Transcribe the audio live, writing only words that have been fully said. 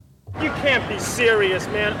can't be serious,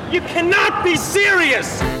 man. You cannot be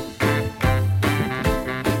serious!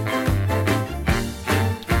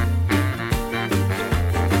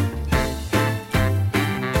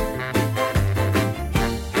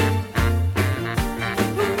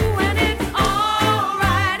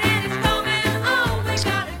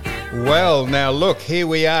 Well, now look, here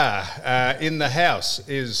we are. In the house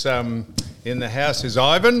is Ivan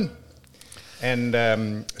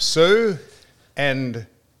and Sue, and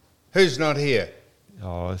who's not here?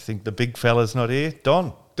 Oh, I think the big fella's not here.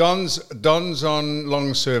 Don's on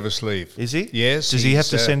long service leave. Is he? Yes. Does he have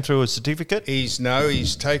to send through a certificate? He's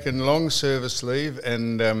taken long service leave,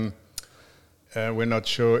 and we're not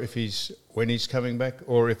sure when he's coming back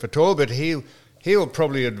or if at all. But he'll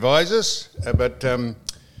probably advise us.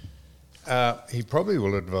 He probably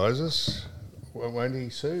will advise us, won't he,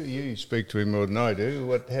 Sue? You speak to him more than I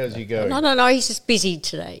do. How's he going? No, he's just busy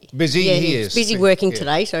today. Busy? Yeah, he he's is. busy working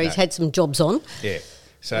today, so he's had some jobs on. Yeah.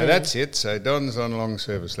 So that's it. So Don's on long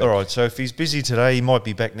service leave. All right, so if he's busy today, he might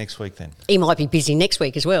be back next week then. He might be busy next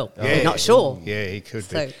week as well. Yeah, We're not sure. Yeah, he could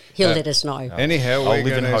be. So he'll let us know. Anyhow,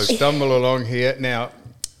 we're going to stumble along here. Now,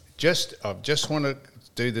 I just want to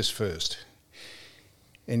do this first.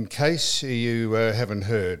 In case you haven't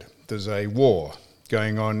heard, there's a war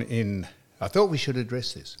going on I thought we should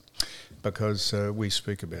address this because we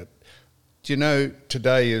speak about it. Do you know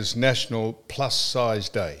today is National Plus Size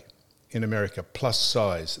Day in America, plus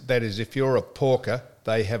size. That is, if you're a porker,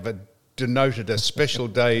 they have denoted a special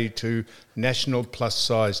day to National Plus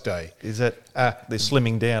Size Day. Is that, they're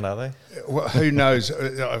slimming down, are they? Well, who knows?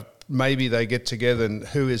 Maybe they get together and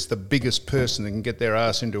who is the biggest person that can get their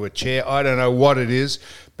ass into a chair. I don't know what it is,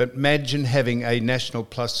 but imagine having a National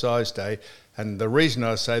Plus Size Day. And the reason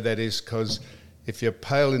I say that is because if you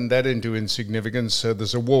pale that into insignificance,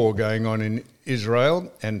 there's a war going on in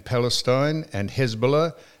Israel and Palestine and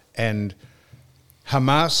Hezbollah and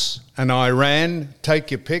Hamas and Iran.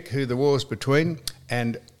 Take your pick who the war's between.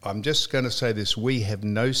 And I'm just going to say this, we have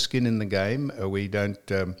no skin in the game. We don't...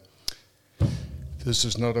 this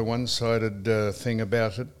is not a one-sided thing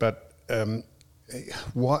about it, but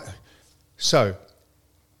why? So,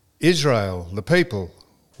 Israel, the people,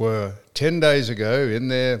 were 10 days ago in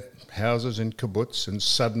their houses in kibbutz, and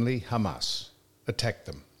suddenly Hamas attacked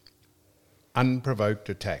them. Unprovoked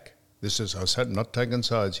attack. I'm not taking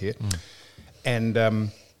sides here.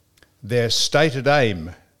 And their stated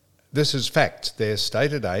aim, this is fact, their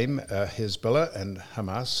stated aim, Hezbollah and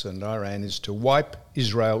Hamas and Iran, is to wipe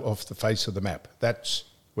Israel off the face of the map. That's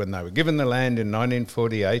when they were given the land in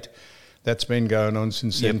 1948. That's been going on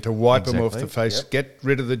since then, to wipe them off the face, get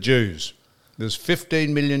rid of the Jews. There's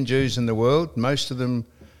 15 million Jews in the world. Most of them,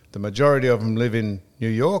 the majority of them live in New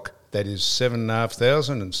York. That is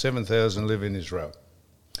 7,500, and 7,000 live in Israel.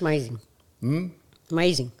 Amazing.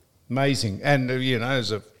 Amazing.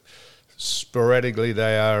 And, sporadically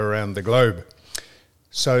they are around the globe.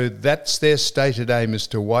 So that's their stated aim, is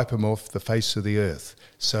to wipe them off the face of the earth.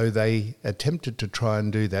 So they attempted to try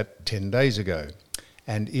and do that 10 days ago.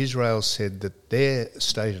 And Israel said that their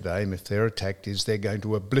stated aim, if they're attacked, is they're going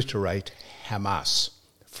to obliterate Hamas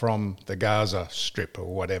from the Gaza Strip or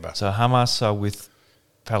whatever. So Hamas are with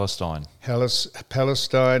Palestine.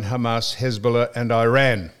 Palestine, Hamas, Hezbollah and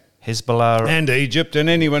Iran. Hezbollah. And Egypt and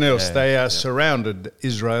anyone else. They are surrounded,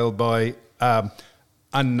 Israel, by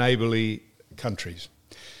unneighbourly countries.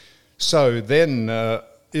 So then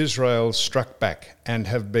Israel struck back and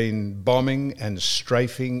have been bombing and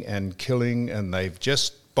strafing and killing, and they've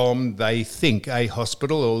just bombed, they think, a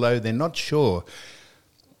hospital, although they're not sure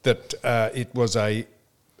that it was a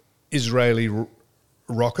Israeli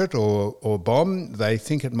rocket or bomb. They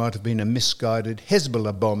think it might have been a misguided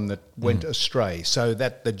Hezbollah bomb that went astray, so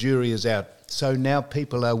that the jury is out. So now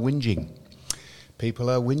people are whinging. People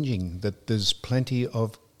are whinging that there's plenty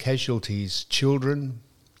of casualties, children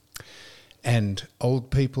and old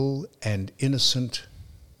people and innocent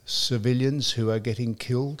civilians who are getting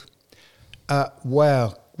killed.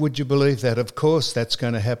 Wow, would you believe that? Of course that's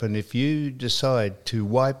going to happen if you decide to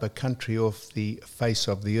wipe a country off the face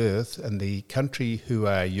of the earth, and the country you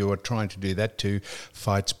are trying to do that to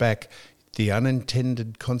fights back. The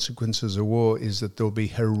unintended consequences of war is that there'll be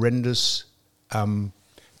horrendous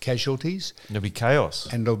casualties. There'll be chaos.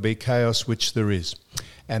 And there'll be chaos, which there is.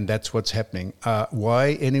 And that's what's happening.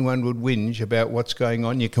 Why anyone would whinge about what's going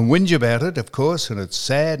on? You can whinge about it, of course, and it's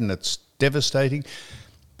sad and it's devastating.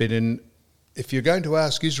 But if you're going to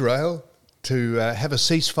ask Israel to have a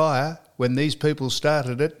ceasefire when these people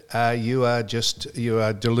started it, you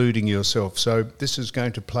are deluding yourself. So this is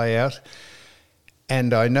going to play out.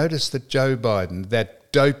 And I noticed that Joe Biden, that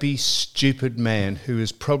dopey, stupid man who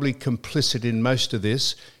is probably complicit in most of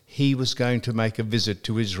this, he was going to make a visit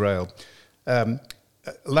to Israel.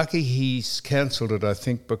 Lucky he's cancelled it, I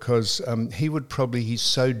think, because he's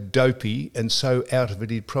so dopey and so out of it,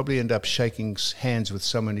 he'd probably end up shaking hands with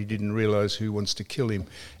someone he didn't realise who wants to kill him.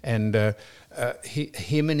 And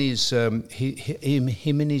him and his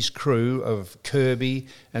crew of Kirby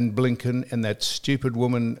and Blinken and that stupid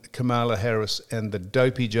woman Kamala Harris and the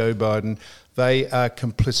dopey Joe Biden, they are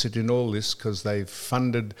complicit in all this because they've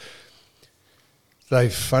funded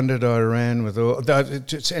Iran with all.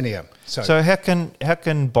 Anyhow, so how can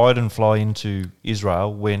Biden fly into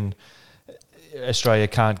Israel when Australia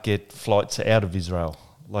can't get flights out of Israel?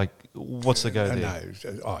 Like, what's the go there? No,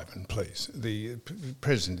 Ivan, please. The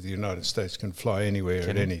President of the United States can fly anywhere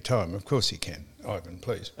at any time. Of course he can. Ivan,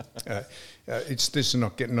 please. This is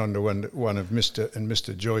not getting onto one of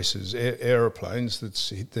Mr. Joyce's aeroplanes that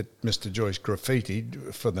Mr. Joyce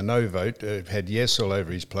graffitied for the no vote. Had yes all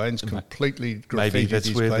over his planes, completely graffitied his planes. Maybe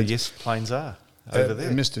that's where the yes planes are. Over there.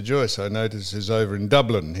 Mr. Joyce, I notice, is over in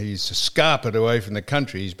Dublin. He's a scarpet away from the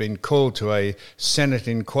country. He's been called to a Senate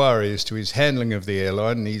inquiry as to his handling of the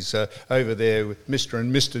airline. And he's over there with Mr.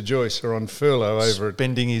 and Mr. Joyce are on furlough over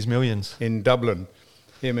spending his millions in Dublin.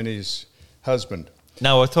 Him and his husband.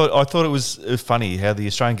 No, I thought it was funny how the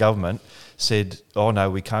Australian government said, "Oh no,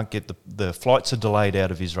 we can't get the flights are delayed out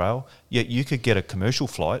of Israel." Yet you could get a commercial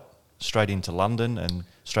flight straight into London and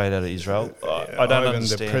straight out of Israel. I don't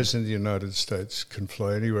understand. The President of the United States can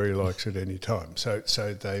fly anywhere he likes at any time. So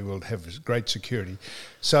they will have great security.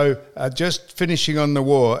 So just finishing on the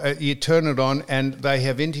war, you turn it on and they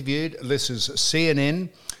have interviewed, this is CNN,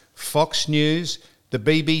 Fox News, the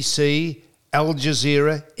BBC, Al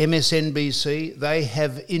Jazeera, MSNBC, they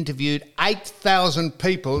have interviewed 8,000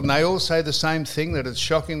 people and they all say the same thing, that it's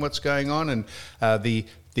shocking what's going on, and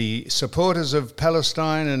the supporters of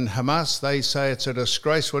Palestine and Hamas, they say it's a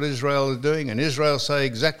disgrace what Israel is doing, and Israel say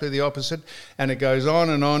exactly the opposite, and it goes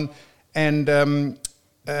on. And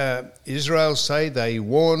Israel say they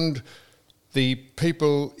warned the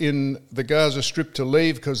people in the Gaza Strip to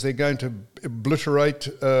leave because they're going to obliterate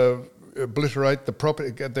the property,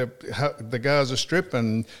 the Gaza Strip,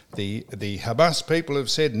 and the Hamas people have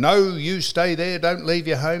said, no, you stay there, don't leave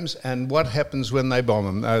your homes. And what happens when they bomb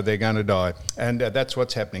them? Oh, they're going to die. And that's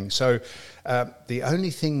what's happening. So the only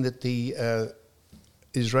thing that the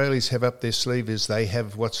Israelis have up their sleeve is they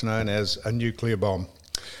have what's known as a nuclear bomb.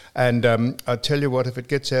 And I tell you what, if it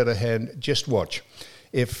gets out of hand, just watch.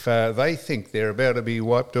 If they think they're about to be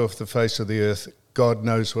wiped off the face of the earth, God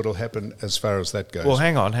knows what will happen as far as that goes. Well,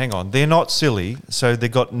 hang on. They're not silly. So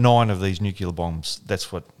they've got 9 of these nuclear bombs.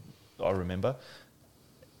 That's what I remember.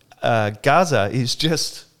 Gaza is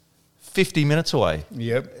just 50 minutes away.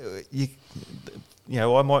 Yep. You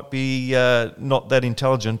know, I might be not that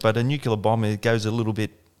intelligent, but a nuclear bomb, it goes a little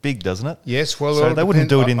bit big, doesn't it? Yes, well... So they wouldn't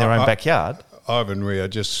do it in their own backyard. Ivan, we are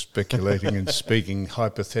just speculating and speaking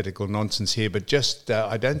hypothetical nonsense here, but just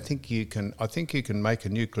I don't think you can... I think you can make a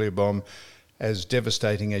nuclear bomb as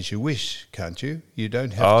devastating as you wish, can't you? You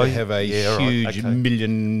don't have to have a huge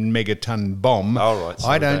million megaton bomb. Oh, right.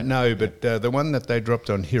 I don't know, but the one that they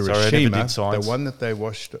dropped on Hiroshima,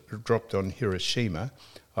 dropped on Hiroshima,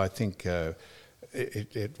 I think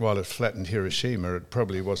while it flattened Hiroshima, it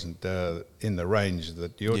probably wasn't in the range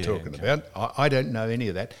that you're talking about. I don't know any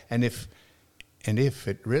of that. And if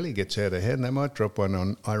it really gets out of hand, they might drop one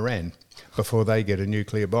on Iran before they get a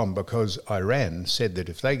nuclear bomb, because Iran said that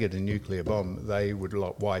if they get a nuclear bomb, they would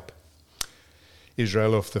wipe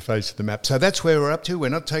Israel off the face of the map. So that's where we're up to. We're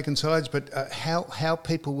not taking sides, but how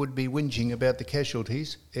people would be whinging about the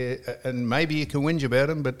casualties, and maybe you can whinge about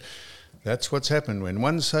them, but that's what's happened. When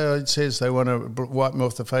one side says they want to wipe them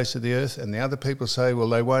off the face of the earth, and the other people say, well,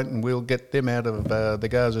 they won't, and we'll get them out of the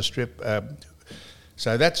Gaza Strip.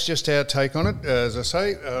 So that's just our take on it. As I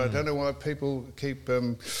say, I don't know why people keep...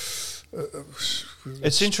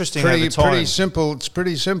 it's interesting. Pretty simple. It's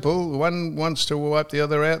pretty simple. One wants to wipe the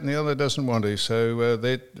other out, and the other doesn't want to. So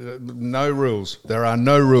no rules. There are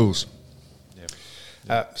no rules. Yep.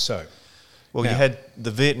 Well, you had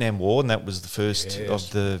the Vietnam War, and that was the first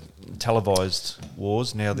of the televised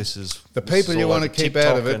wars. Now this is... The people you want to keep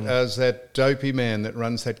out of it is that dopey man that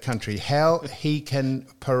runs that country. How he can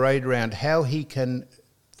parade around, how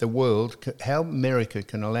America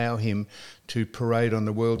can allow him to parade on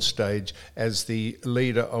the world stage as the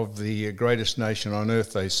leader of the greatest nation on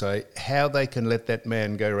earth, they say. How they can let that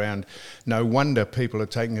man go around. No wonder people are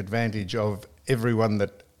taking advantage of everyone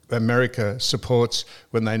that America supports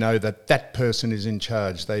when they know that person is in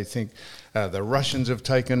charge. They think the Russians have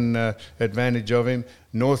taken advantage of him,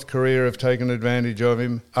 North Korea have taken advantage of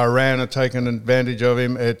him, Iran have taken advantage of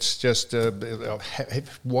him. It's just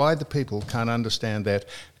why the people can't understand that.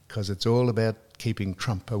 because it's all about keeping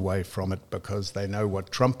Trump away from it, because they know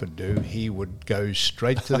what Trump would do. He would go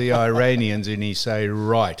straight to the Iranians and he'd say,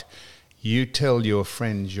 right, you tell your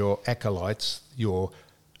friends, your acolytes, your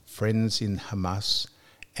friends in Hamas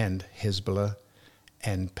and Hezbollah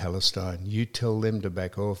and Palestine, you tell them to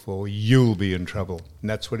back off or you'll be in trouble. And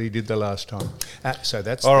that's what he did the last time. So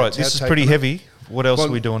that's All right, that's this is our take pretty on it. heavy. What else are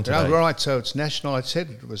we doing today? Right, so it's National, I said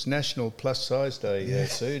it was National Plus Size Day,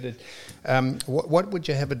 Sue. What would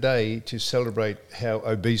you have a day to celebrate how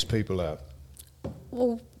obese people are?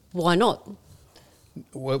 Well, why not?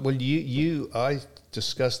 Well, I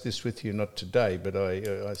discussed this with you not today, but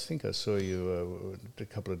I think I saw you a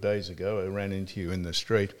couple of days ago. I ran into you in the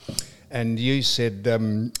street, and you said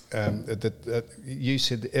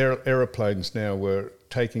aeroplanes now were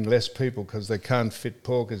taking less people because they can't fit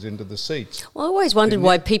porkers into the seats. Well, I always wondered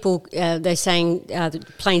why people, they're saying the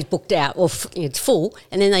plane's booked out or it's full,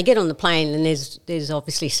 and then they get on the plane and there's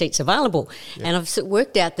obviously seats available. Yeah. And I've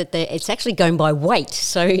worked out that it's actually going by weight.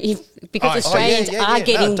 So because Australians are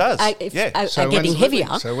getting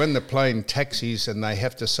heavier. So when the plane taxis and they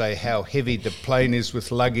have to say how heavy the plane is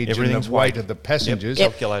with luggage Everything's and the weight of the passengers,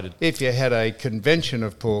 calculated. If you had a convention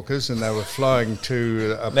of porkers and they were flying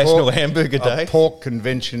to a National Hamburger Day, pork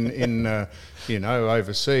convention in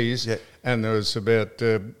overseas, and there was about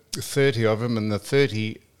 30 of them, and the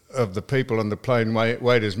 30 of the people on the plane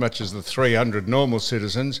weighed as much as the 300 normal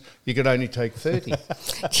citizens, you could only take 30.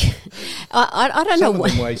 I don't know. Some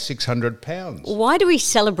of them weigh 600 pounds. Why do we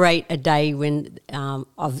celebrate a day when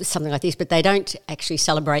of something like this, but they don't actually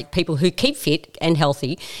celebrate people who keep fit and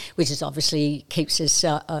healthy, which is obviously keeps us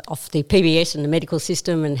off the PBS and the medical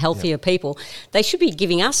system and healthier people. They should be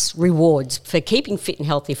giving us rewards for keeping fit and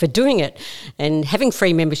healthy, for doing it and having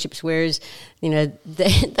free memberships, whereas they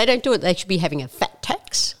don't do it. They should be having a fat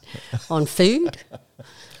tax on food.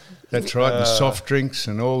 That's right, and soft drinks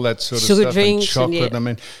and all that sort of sugar stuff, drinks and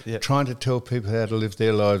chocolate. Trying to tell people how to live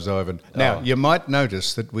their lives, Ivan. Now, you might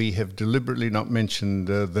notice that we have deliberately not mentioned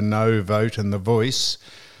the no vote and the voice,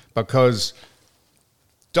 because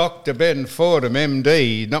Dr. Ben Fordham,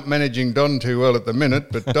 MD, not managing Don too well at the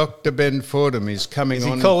minute, but Dr. Ben Fordham is coming on.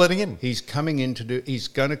 Is he calling in? He's coming in to do. He's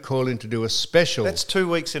going to call in to do a special. That's 2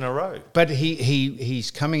 weeks in a row. But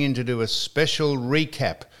he's coming in to do a special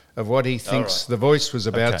recap of what he thinks the voice was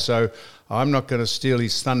about. Okay. So I'm not going to steal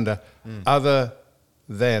his thunder, other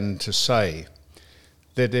than to say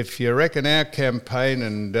that if you reckon our campaign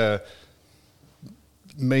and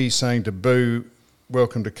me saying to boo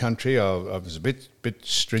Welcome to Country, I was a bit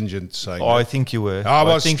stringent saying I think you were. I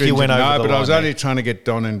was think stringent. You went over the but line I was only there. trying to get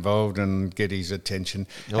Don involved and get his attention.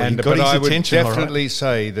 But I would definitely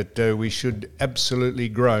say that we should absolutely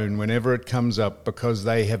groan whenever it comes up, because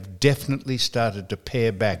they have definitely started to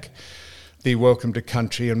pare back the Welcome to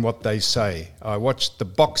Country and what they say. I watched the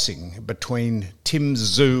boxing between Tim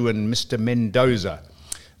Tszyu and Mr. Mendoza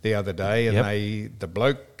the other day, and the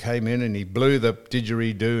bloke came in and he blew the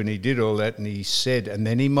didgeridoo and he did all that, and he said, and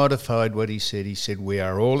then he modified what he said. He said, we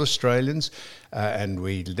are all Australians and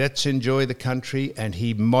let's enjoy the country, and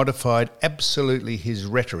he modified absolutely his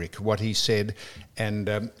rhetoric, what he said, and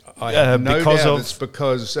I have no doubt it's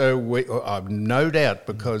because no doubt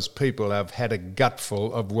because people have had a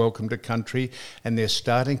gutful of Welcome to Country, and they're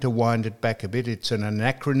starting to wind it back a bit. It's an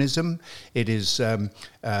anachronism. It is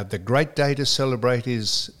the great day to celebrate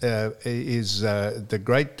the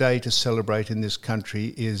great day to celebrate in this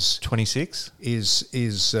country is 26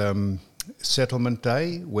 is Settlement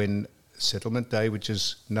Day, which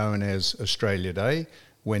is known as Australia Day,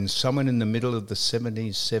 when someone in the middle of the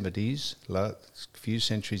 70s, a few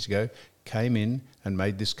centuries ago, came in and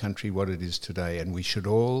made this country what it is today, and we should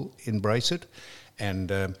all embrace it.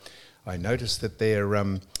 And I noticed that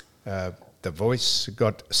the voice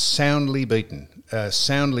got soundly beaten.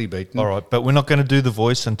 All right, but we're not going to do the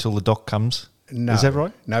voice until the doc comes. No. Is that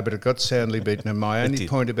right? No, but it got soundly beaten, and my only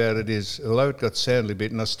point about it is, although it got soundly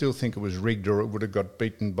beaten, I still think it was rigged, or it would have got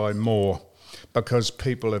beaten by more, because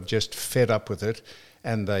people have just fed up with it.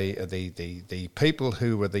 And the people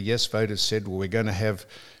who were the yes voters said, well, we're going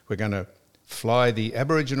to fly the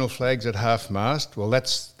Aboriginal flags at half-mast. Well,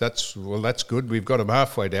 that's good. We've got them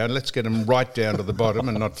halfway down. Let's get them right down to the bottom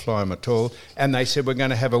and not fly them at all. And they said, we're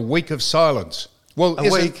going to have a week of silence. Well,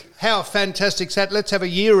 how fantastic is that? Let's have a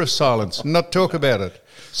year of silence and not talk about it.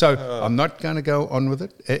 So I'm not going to go on with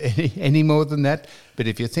it any more than that. But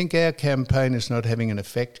if you think our campaign is not having an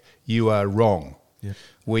effect, you are wrong. Yeah.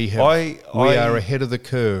 We are ahead of the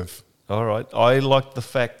curve. All right. I like the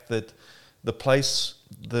fact that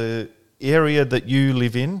the area that you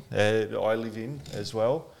live in, I live in as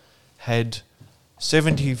well, had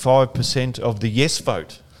 75% of the yes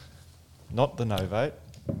vote, not the no vote.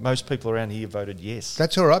 most people around here voted yes.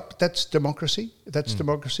 That's all right. That's democracy. That's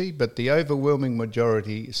democracy. But the overwhelming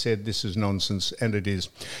majority said this is nonsense, and it is.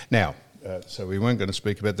 Now, so we weren't going to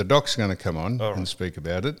speak about the doc's going to come on and speak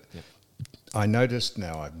about it. Yep. I noticed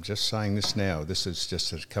now, I'm just saying this now, this is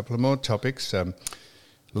just a couple of more topics.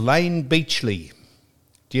 Lane Beachley.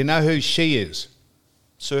 Do you know who she is?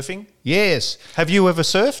 Surfing? Yes. Have you ever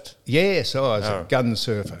surfed? Yes. I was a gun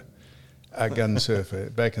surfer.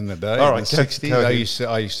 Back in the day, All in right, the 60s.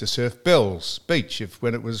 I used to surf Bell's Beach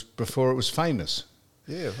before it was famous.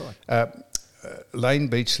 Yeah, right. Lane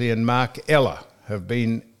Beachley and Mark Ella have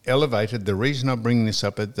been elevated. The reason I bring this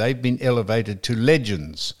up is they've been elevated to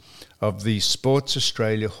legends of the Sports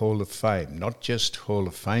Australia Hall of Fame, not just Hall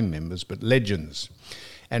of Fame members, but legends.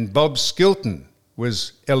 And Bob Skilton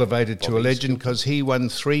was elevated to a legend because he won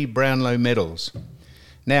 3 Brownlow medals.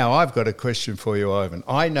 Now, I've got a question for you, Ivan.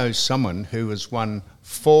 I know someone who has won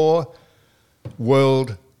 4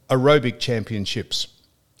 World Aerobic Championships.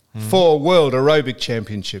 4 World Aerobic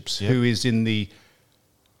Championships, who is in the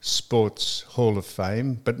Sports Hall of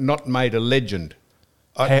Fame, but not made a legend.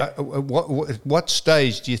 What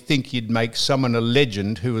stage do you think you'd make someone a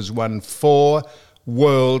legend who has won 4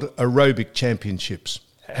 World Aerobic Championships?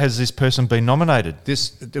 Has this person been nominated?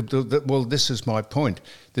 This is my point.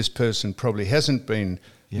 This person probably hasn't been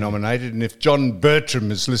nominated, and if John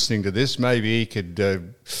Bertram is listening to this, maybe he could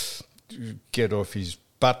get off his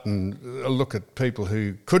butt and look at people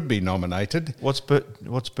who could be nominated. What's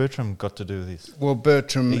Bertram got to do with this? Well,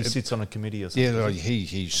 Bertram... He sits on a committee or something. Yeah,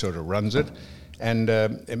 he sort of runs it. And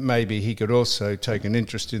maybe he could also take an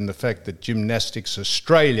interest in the fact that Gymnastics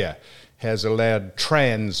Australia has allowed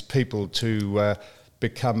trans people to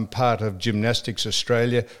become part of Gymnastics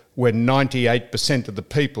Australia, when 98% of the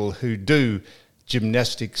people who do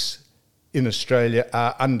gymnastics in Australia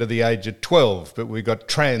are under the age of 12. But we've got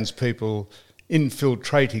trans people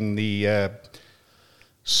infiltrating the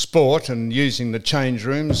sport and using the change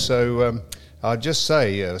rooms. So I'll just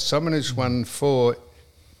say, someone who's won 4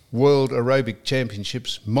 World Aerobic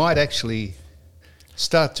Championships might actually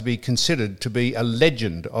start to be considered to be a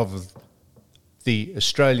legend of the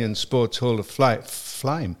Australian Sports Hall of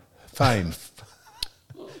Fame.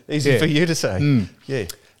 Easy for you to say. Yeah.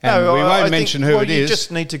 And we won't mention who it is. You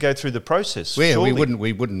just need to go through the process. Yeah, surely.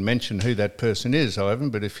 we wouldn't mention who that person is, Ivan,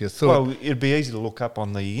 but if you thought... Well, it'd be easy to look up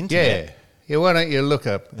on the internet. Yeah, why don't you look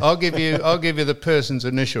up? I'll give you the person's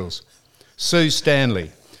initials. Sue Stanley.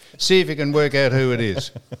 See if you can work out who it is.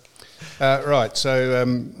 Right,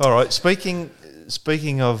 so... all right, speaking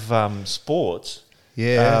of sports...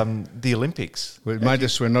 Yeah. The Olympics.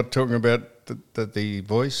 Notice we're not talking about the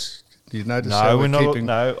voice. Do you notice? No, we're not.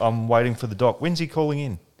 No, I'm waiting for the doc. When's he calling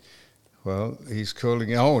in? Well, he's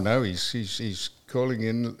calling. Oh no, he's calling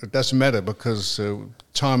in. It doesn't matter because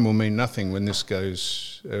time will mean nothing when this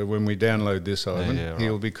goes. When we download this, Ivan, right.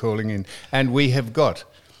 He'll be calling in, and we have got.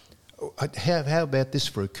 How about this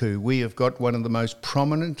for a coup? We have got one of the most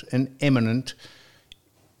prominent and eminent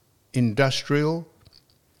industrial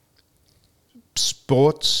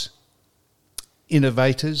sports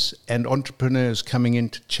innovators and entrepreneurs coming in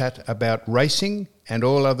to chat about racing and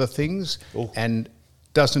all other things, and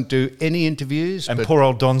doesn't do any interviews. And poor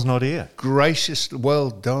old Don's not here. Gracious, well,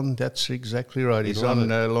 Don, that's exactly right. He's on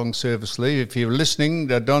long service leave. If you're listening,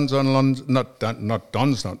 Don's on not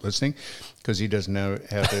Don's not listening because he doesn't know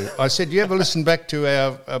how to. I said, you ever listen back to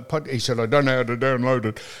our podcast? He said, I don't know how to download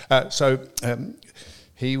it. So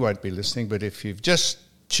he won't be listening. But if you've just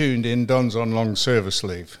tuned in, Don's on long service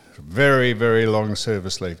leave, very, very long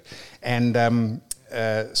service leave. And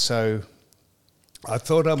so I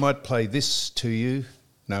thought I might play this to you.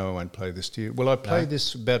 No, I won't play this to you. Will I play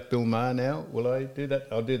this about Bill Maher now? Will I do that?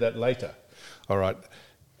 I'll do that later. All right.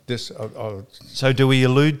 So do we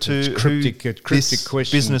allude to cryptic this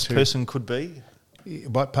question business person could be?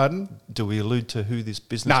 What, pardon? Do we allude to who this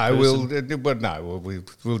business person...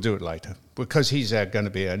 We'll do it later because he's going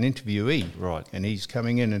to be an interviewee. Right. And he's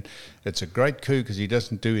coming in, and it's a great coup because he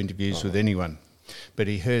doesn't do interviews with anyone. But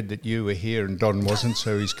he heard that you were here and Don wasn't,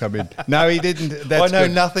 so he's come in. No, he didn't. That's I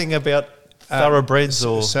know nothing about thoroughbreds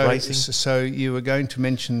or racing. So you were going to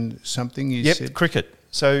mention something you said? Cricket.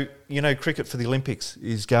 So, cricket for the Olympics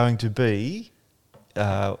is going to be...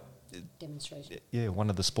 demonstration. Yeah, one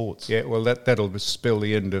of the sports. Yeah, well, that'll spell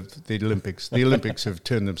the end of the Olympics. The Olympics have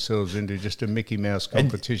turned themselves into just a Mickey Mouse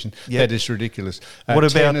competition. That is ridiculous. What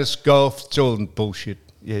about tennis, golf? It's all bullshit.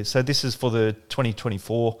 Yeah, so this is for the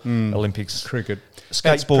 2024 Olympics. Cricket. Skateboarding.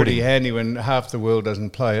 That's pretty handy when half the world doesn't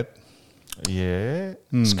play it. Yeah.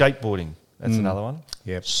 Skateboarding. That's another one.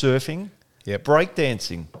 Yep. Surfing. Yep.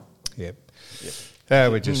 Breakdancing. Yep.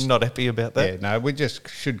 We're just not happy about that. Yeah, no, we just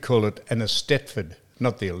should call it an Estetford.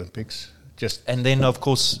 Not the Olympics. Just And then, of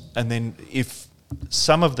course, if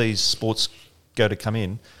some of these sports go to come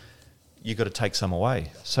in, you've got to take some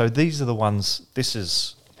away. So these are the ones, this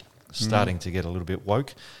is starting to get a little bit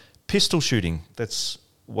woke. Pistol shooting, that's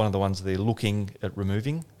one of the ones they're looking at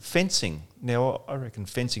removing. Fencing. Now, I reckon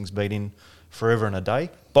fencing's been in forever and a day.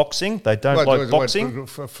 Boxing, they don't like boxing.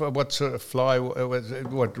 What sort of fly?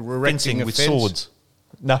 What Fencing with swords.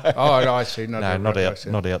 No. Oh, I see. Not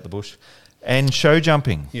out the bush. And show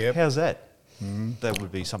jumping. Yep. How's that? That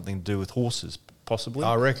would be something to do with horses, possibly.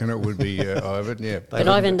 I reckon it would be, Ivan, yeah. But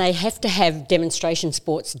Ivan, they have to have demonstration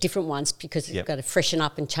sports, different ones, because they've got to freshen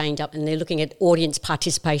up and change up, and they're looking at audience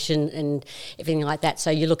participation and everything like that. So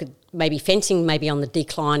you look at maybe fencing, maybe on the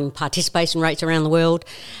decline in participation rates around the world.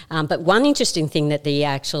 But one interesting thing that the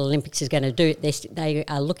actual Olympics is going to do, they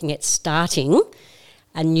are looking at starting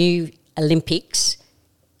a new Olympics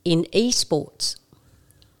in esports.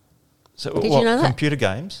 So Did you know that? Computer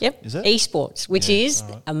games? Yep, Is it? esports, which is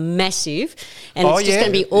a massive, and Oh, it's just yeah,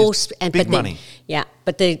 going to be all big money. Yeah,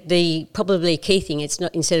 but the probably key thing, it's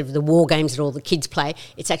not, instead of the war games that all the kids play,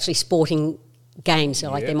 it's actually sporting games.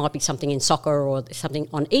 So like there might be something in soccer or something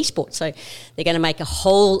on esports. So they're going to make a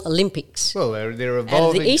whole Olympics. Well, they're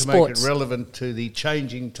evolving to make it esports. relevant to the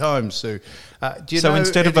changing times, Sue. Do you So know,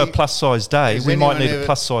 instead of a Eddie, plus-size day, has we might anyone need a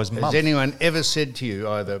plus-size month. Has anyone ever said to you,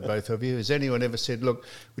 either both of you, has anyone ever said, look,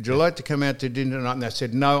 would you like to come out to dinner tonight? And they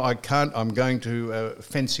said, no, I can't. I'm going to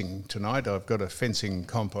fencing tonight. I've got a fencing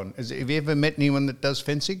comp on. Have you ever met anyone that does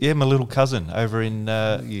fencing? Yeah, my little cousin over in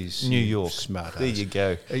New York. Smart There ass. you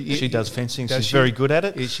go. She does fencing. Does She's she? very good at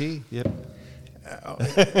it. Is she? Yep.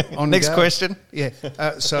 On Next go? question. Yeah.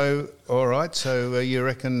 So, all right. So you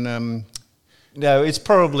reckon... No, it's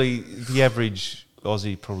probably the average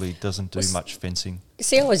Aussie probably doesn't do much fencing.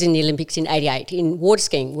 See, I was in the Olympics in '88 in water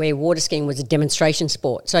skiing, where water skiing was a demonstration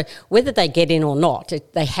sport. So whether they get in or not,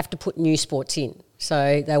 they have to put new sports in.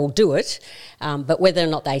 So they will do it, but whether or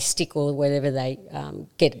not they stick or whether they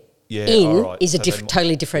get in is a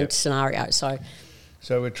totally different scenario. So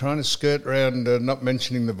we're trying to skirt around not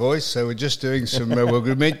mentioning the voice. So we're just doing some. We'll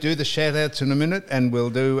do the shout outs in a minute, and we'll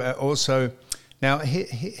do also. Now,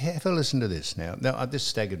 have a listen to this. Now, this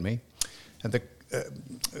staggered me.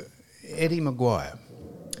 Eddie Maguire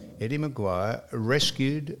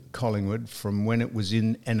rescued Collingwood from when it was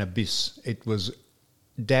in an abyss. It was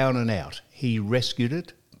down and out. He rescued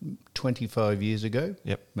it 25 years ago,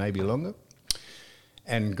 maybe longer,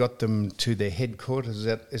 and got them to their headquarters.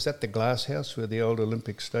 Is that the glass house where the old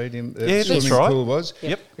Olympic Stadium swimming pool was?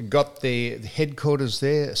 Yep. Got the headquarters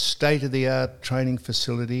there, state-of-the-art training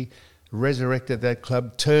facility, resurrected that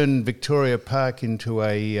club, turned Victoria Park into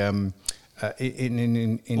a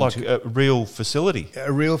real facility.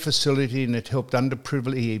 A real facility, and it helped arranged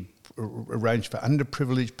for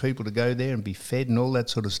underprivileged people to go there and be fed and all that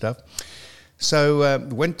sort of stuff. So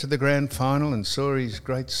went to the grand final and saw his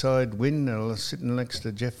great side win. I was sitting next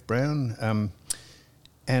to Jeff Brown,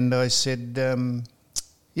 and I said,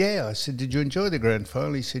 I said, did you enjoy the grand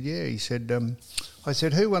final? He said, yeah. He said, I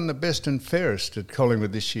said, who won the best and fairest at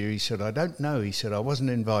Collingwood this year? He said, I don't know. He said, I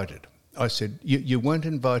wasn't invited. I said, you weren't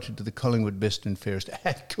invited to the Collingwood Best and Fairest.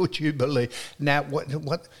 How could you believe? Now,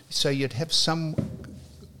 what? So you'd have some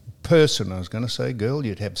person, I was going to say girl,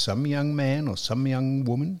 you'd have some young man or some young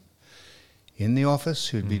woman in the office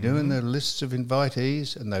who'd be doing the lists of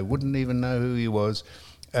invitees, and they wouldn't even know who he was.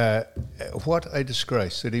 What a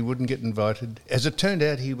disgrace that he wouldn't get invited. As it turned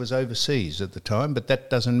out, he was overseas at the time, but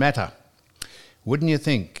that doesn't matter. Wouldn't you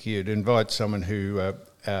think you'd invite someone who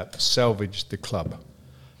salvaged the club?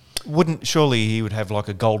 Surely he would have like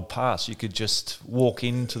a gold pass. You could just walk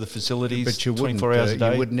into the facilities, but you 24 hours a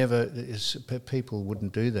day. You would never. People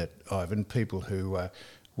wouldn't do that, Ivan. People who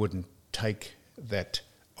wouldn't take that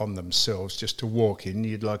on themselves just to walk in.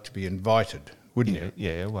 You'd like to be invited, wouldn't you?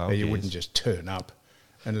 Yeah. Well, you wouldn't just turn up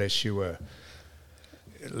unless you were.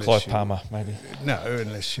 Clive Palmer, maybe. No,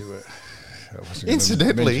 unless you were.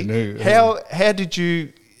 Incidentally, how did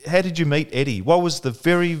you meet Eddie? What was the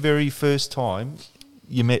very, very first time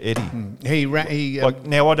you met Eddie?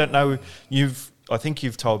 Now I don't know. I think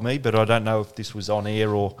you've told me, but I don't know if this was on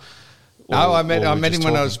air or. No, I met him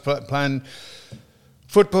when I was playing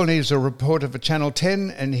football. And he was a reporter for Channel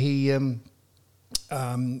 10, and he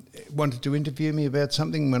wanted to interview me about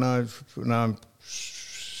something. When I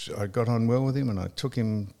got on well with him, and I took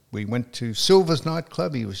him. We went to Silver's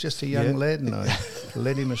nightclub. He was just a young lad, and I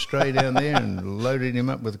led him astray down there and loaded him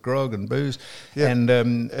up with grog and booze. Yep.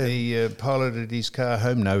 And he piloted his car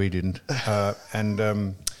home. No, he didn't. I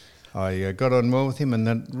got on well with him, and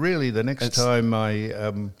then really the next time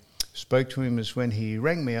I spoke to him is when he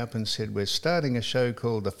rang me up and said, we're starting a show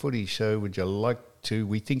called The Footy Show. Would you like to?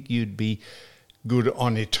 We think you'd be good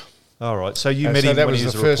on it. All right. So you met him that when was he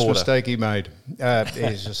was the a first reporter. mistake he made.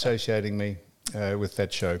 He's associating me with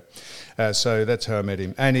that show. So that's how I met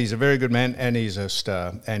him. And he's a very good man, and he's a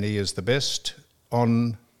star. And he is the best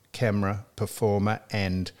on-camera performer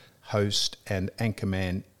and host and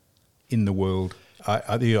anchorman in the world.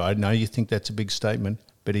 I know you think that's a big statement,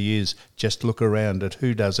 but he is. Just look around at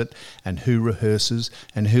who does it and who rehearses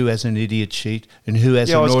and who has an idiot sheet and who has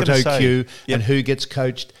an auto cue and who gets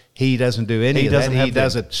coached. He doesn't do any of that. He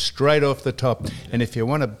does it straight off the top. And if you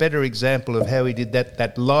want a better example of how he did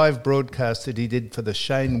that live broadcast that he did for the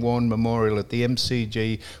Shane Warne Memorial at the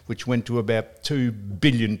MCG, which went to about 2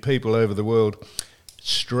 billion people over the world,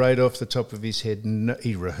 straight off the top of his head.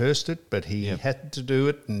 He rehearsed it, but he had to do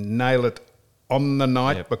it and nail it on the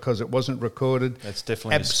night because it wasn't recorded. That's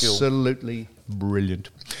definitely a skill. Absolutely brilliant.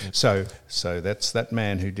 So that's that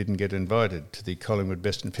man who didn't get invited to the Collingwood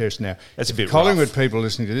Best and Fairest. Now, that's a bit Collingwood rough. People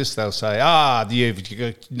listening to this, they'll say, you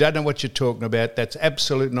don't know what you're talking about. That's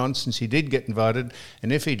absolute nonsense. He did get invited,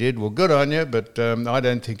 and if he did, well, good on you, but I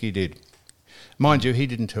don't think he did. Mind you, he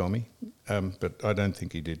didn't tell me, but I don't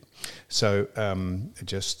think he did. So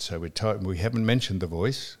just so we haven't mentioned The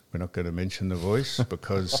Voice. We're not going to mention The Voice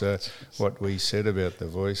because what we said about The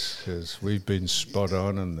Voice is we've been spot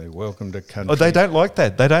on and they're welcome to country. Oh, they don't like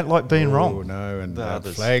that. They don't like being wrong. Oh, no, and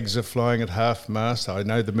flags are flying at half-mast. I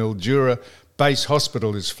know the Mildura Base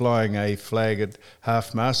Hospital is flying a flag at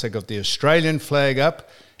half-mast. They got the Australian flag up,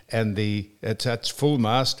 and it's full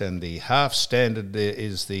mast, and the half standard there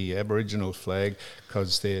is the Aboriginal flag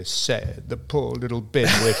because they're sad. The poor little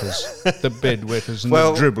bedwetters, the bedwetters and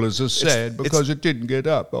the dribblers are sad because it didn't get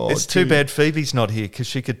up. Oh, it's too bad Phoebe's not here because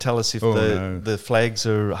she could tell us if the flags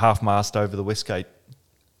are half-mast over the Westgate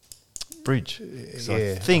Bridge.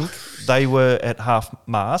 I think they were at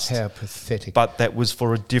half-mast. How pathetic. But that was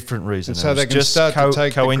for a different reason. And so they can just start to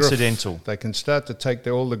take coincidental. They can start to take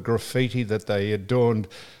all the graffiti that they adorned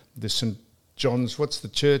the St. John's, what's the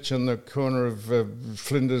church on the corner of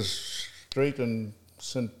Flinders Street and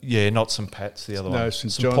St. Yeah, not St. Pat's, the other one. No,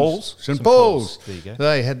 St. John's. Paul's? St. Paul's. There you go.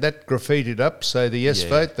 They had that graffitied up, so the yes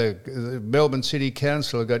vote, the Melbourne City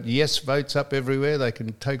Council have got yes votes up everywhere. They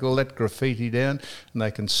can take all that graffiti down and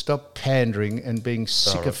they can stop pandering and being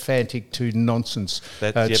sycophantic to nonsense.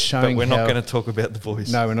 But we're not going to talk about The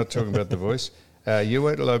Voice. No, we're not talking about The Voice. You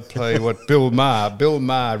won't allow play what Bill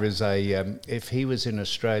Maher is if he was in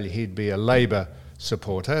Australia, he'd be a Labor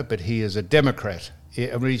supporter, but he is a Democrat.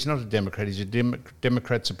 He's not a Democrat, he's a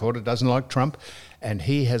Democrat supporter, doesn't like Trump, and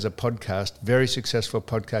he has a podcast, very successful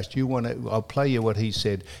podcast. I'll play you what he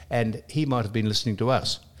said, and he might have been listening to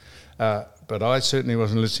us, but I certainly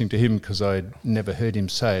wasn't listening to him because I'd never heard him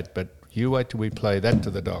say it, but you wait till we play that to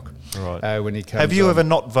the doc. Right. When he comes Have you on. ever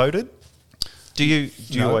not voted? Do you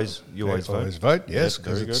No, always vote? Always vote, yes,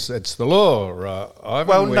 Very because it's the law. Ivan,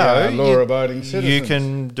 Well, we no, are law-abiding citizens. You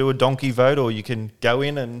can do a donkey vote, or you can go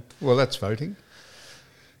in and. Well, that's voting.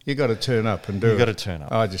 You got to turn up and do it. You got to turn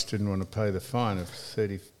up. I just didn't want to pay the fine of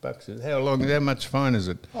 $30. How much fine is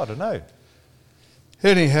it? I don't know.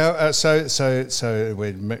 Anyhow, so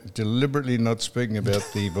we're deliberately not speaking about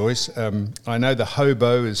The Voice. I know the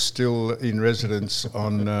hobo is still in residence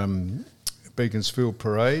on Beaconsfield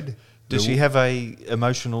Parade. Does she have a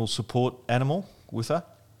emotional support animal with her?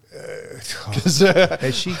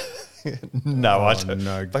 Has she? No, I don't.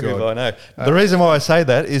 No, Fuck if God. I know. The reason why I say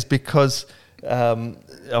that is because I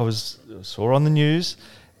saw on the news,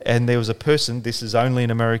 and there was a person. This is only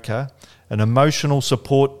in America. An emotional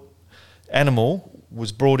support animal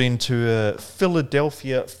was brought into a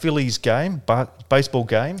Philadelphia Phillies game, baseball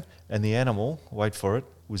game, and the animal, wait for it,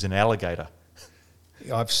 was an alligator.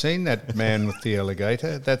 I've seen that man with the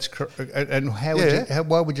alligator. That's and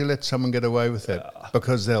why would you let someone get away with that?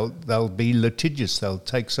 Because they'll be litigious. They'll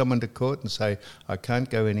take someone to court and say, "I can't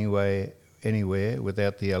go anywhere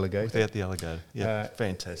without the alligator." Without the alligator, yeah,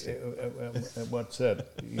 fantastic. What's that?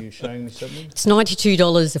 Are you showing me something? It's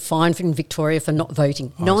 $92 a fine in Victoria for not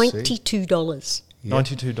voting. $92.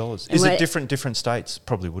 $92. Is it different states?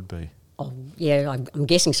 Probably would be. Oh, yeah, I'm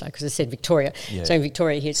guessing so because it said Victoria. Yeah. So in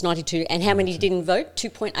Victoria here, it's 92. And how many didn't vote?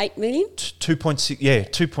 2.8 million? 2.6,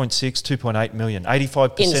 2.8 million.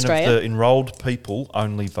 85% of the enrolled people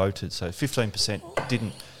only voted, so 15%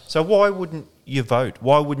 didn't. So why wouldn't you vote?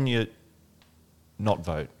 Why wouldn't you not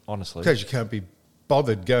vote, honestly? Because you can't be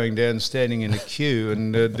bothered going down, standing in a queue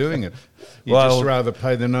and doing it. You'd just rather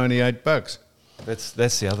pay the $98.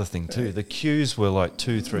 That's the other thing too. The queues were like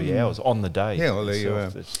 2-3 hours on the day. Yeah, well, there you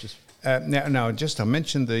are. It's just I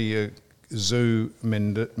mentioned the Zoo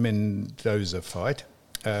Mendoza fight.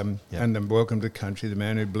 And then Welcome to Country, the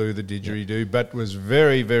man who blew the didgeridoo, but was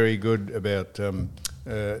very, very good about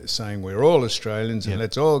saying we're all Australians and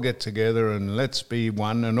let's all get together and let's be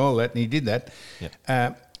one and all that. And he did that.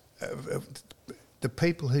 The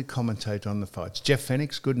people who commentate on the fights, Jeff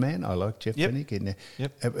Fennick's good man. I like Jeff Fennick in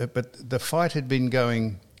there. But the fight had been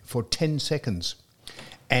going for 10 seconds,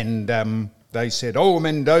 and they said, "Oh,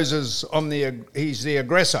 Mendoza's he's the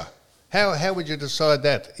aggressor." How would you decide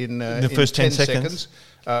that in the first 10 seconds?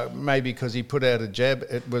 Maybe because he put out a jab.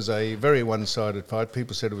 It was a very one-sided fight.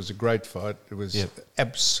 People said it was a great fight. It was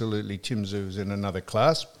absolutely, Tim Tszyu was in another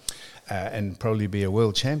class. And probably be a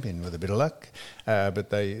world champion with a bit of luck. But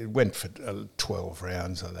they went for 12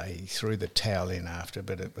 rounds, or they threw the towel in after,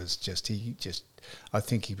 but it was just, I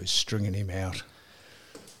think he was stringing him out.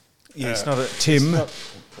 Yeah, it's not a... Tim?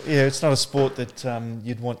 It's not a sport that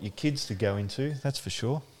you'd want your kids to go into, that's for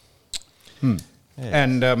sure. Yeah.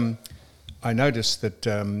 And I noticed that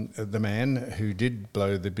the man who did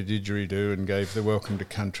blow the didgeridoo and gave the Welcome to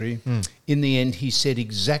Country, in the end he said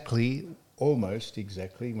almost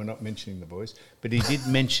exactly, we're not mentioning the voice, but he did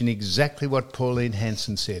mention exactly what Pauline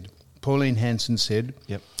Hanson said. Pauline Hanson said,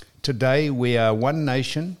 "Today we are one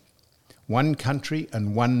nation, one country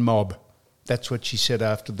and one mob." That's what she said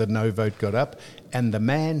after the no vote got up. And the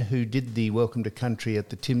man who did the Welcome to Country at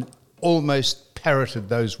the Tim almost parroted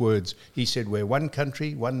those words. He said, "We're one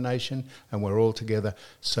country, one nation, and we're all together."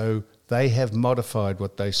 So they have modified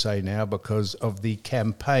what they say now because of the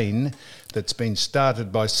campaign that's been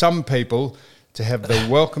started by some people to have the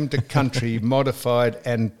Welcome to Country modified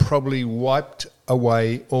and probably wiped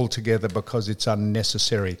away altogether because it's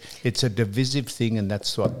unnecessary. It's a divisive thing, and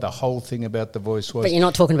that's what the whole thing about the voice was. But you're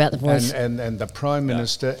not talking about the voice. And the Prime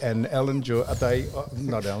Minister and Alan Joyce,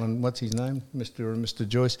 not Alan, what's his name? Mr.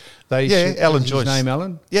 Joyce. Alan Joyce. His name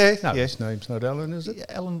Alan? Yeah. No, his name's not Alan, is it?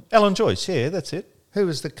 Yeah, Alan Joyce, that's it. Who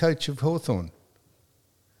was the coach of Hawthorn?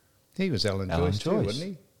 He was Alan Joyce too,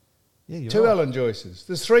 wasn't he? Yeah, you're Two right. Alan Joyces.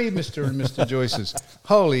 There's three Mr. and Mr. Joyces.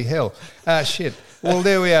 Holy hell. Shit. Well,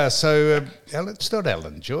 there we are. So, it's not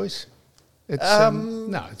Alan Joyce. It's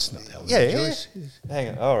no, it's not Alan Joyce. Hang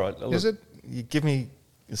on. All right. Is it? You give me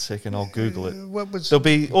a second. I'll Google it. What There'll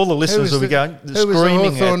be all the listeners will be going who was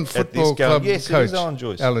screaming the Hawthorn at Football this. Going, Club yes, coach? it is Alan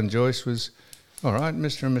Joyce. Alan Joyce was all right.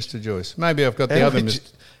 Mr. and Mr. Joyce. Maybe I've got the How other. could you-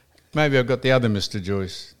 Maybe I've got the other Mr.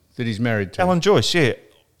 Joyce that he's married to. Alan Joyce,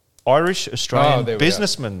 Irish Australian there we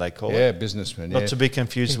businessman, they call it. Yeah, businessman. Not to be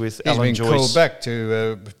confused with He's Alan been Joyce. called back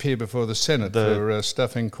to appear before the Senate for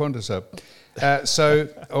stuffing Qantas up. So,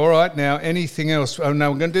 all right, now, anything else? Oh,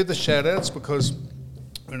 no, we're going to do the shout-outs because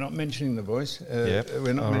we're not mentioning the voice.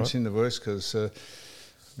 We're not mentioning the voice because a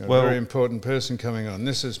very important person coming on.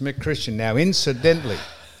 This is Mick Christian. Now, incidentally,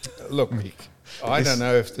 look, I don't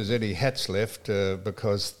know if there's any hats left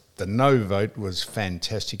because the no vote was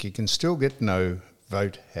fantastic. You can still get no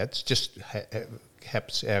vote hats, just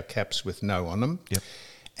our caps with no on them. Yep.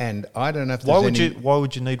 And I don't know if there's Why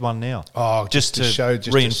would you need one now? Oh, just to show,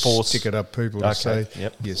 just reinforce, to stick it up people to say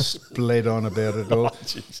you bled on about it all.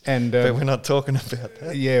 And but we're not talking about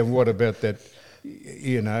that. Yeah, what about that?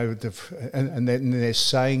 You know, and then they're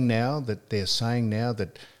saying now that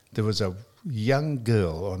there was a young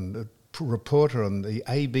girl reporter on the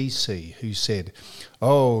ABC who said,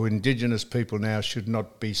 "Oh, Indigenous people now should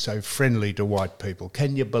not be so friendly to white people."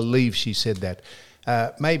 Can you believe she said that?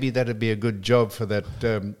 Maybe that'd be a good job for that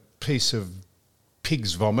piece of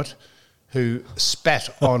pig's vomit who spat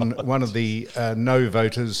on one of the no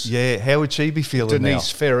voters. Yeah, how would she be feeling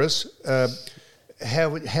Denise now? Ferris.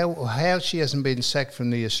 How she hasn't been sacked from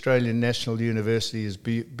the Australian National University is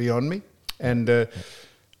beyond me, and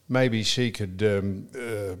maybe she could.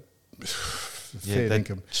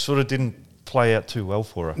 That sort of didn't play out too well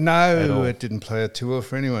for her. No, it didn't play out too well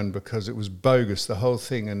for anyone because it was bogus, the whole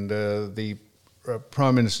thing, and the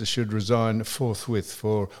Prime Minister should resign forthwith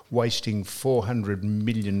for wasting $400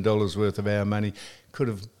 million worth of our money. Could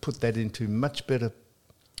have put that into much better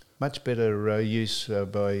use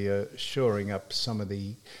by shoring up some of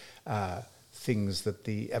the things that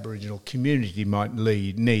the Aboriginal community might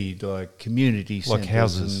need, like community like centres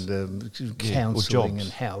houses and counselling jobs.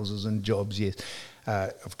 and houses and jobs, yes.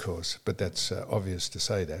 Of course, but that's obvious to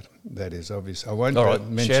say that. That is obvious. I won't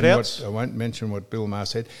mention what Bill Maher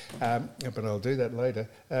said, but I'll do that later.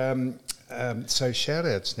 So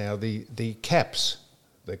shout-outs now. The Caps,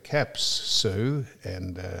 Sue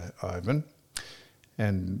and Ivan,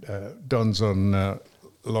 and Don's on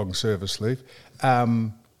long service leave.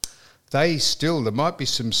 There might be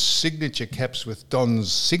some signature caps with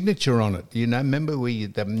Don's signature on it. You know, remember the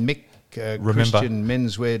Mick Christian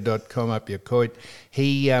Menswear.com up your coit.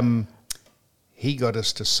 He he got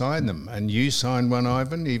us to sign them. And you signed one,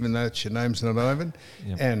 Ivan, even though your name's not Ivan.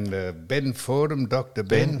 Yep. And Ben Fordham, Dr.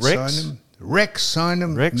 Ben Rex. signed them. Rex signed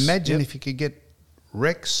them. Rex, Imagine yep. if you could get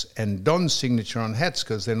Rex and Don's signature on hats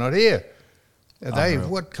because they're not here.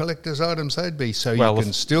 What collector's items they'd be. So Well, you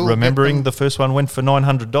can still remembering get them. the first one went for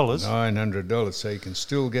 $900. $900, so you can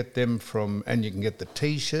still get them from, and you can get the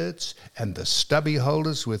T-shirts and the stubby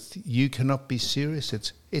holders with "You Cannot Be Serious."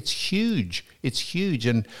 It's huge. It's huge,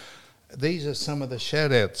 and these are some of the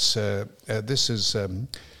shout-outs. This is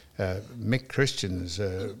Mick Christian's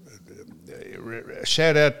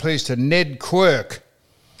shout-out, please, to Ned Quirk,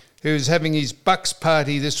 who's having his Bucks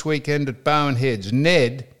party this weekend at Bowen Heads.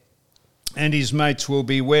 Ned and his mates will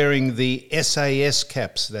be wearing the SAS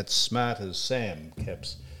caps. That's Smart as Sam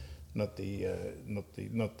caps, not the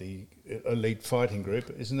elite fighting group.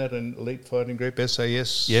 Isn't that an elite fighting group?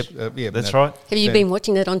 SAS. Yep, yeah, that's right. Have you been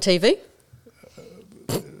watching that on TV?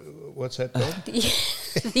 What's that, Bob? Do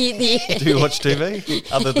you watch TV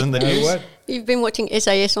other than the news? What? You've been watching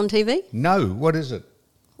SAS on TV? No. What is it?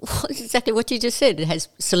 Exactly what you just said. It has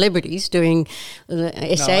celebrities doing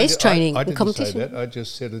SAS training I and didn't competition. say that. I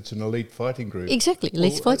just said it's an elite fighting group. Exactly,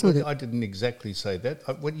 elite fighting group. I didn't exactly say that.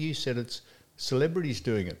 When you said it's celebrities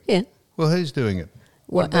doing it. Yeah. Well, who's doing it?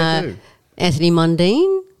 What did they do? Anthony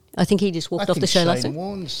Mundine. I think he just walked off the show Shane last night.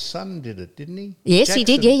 Warne's son did it, didn't he? Yes, he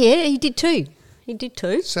did. Jackson. Yeah, he did too. He did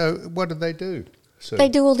too. So what did they do? So They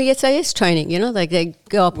do all the SAS training, they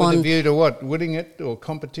go up with on... a view to what? Winning it or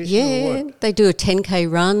competition or Yeah, what? they do a 10K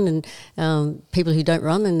run and people who don't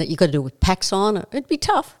run and that you've got to do it with packs on. It'd be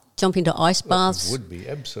tough. Jump into ice baths. It would be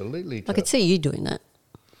absolutely I tough. could see you doing that.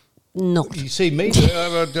 Not. You see me,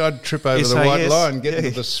 I'd trip over the white line, get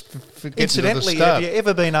into the Incidentally, start. have you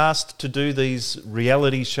ever been asked to do these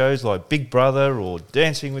reality shows like Big Brother or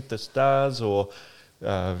Dancing with the Stars or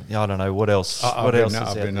I don't know what else? What else is out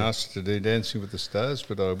I've been there? asked to do Dancing with the Stars,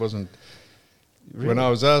 but I wasn't. Really? When I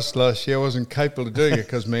was asked last year, I wasn't capable of doing it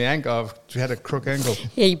because I've had a crook ankle.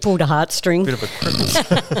 Yeah, you pulled a heartstring. Bit of a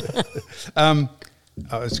cripple.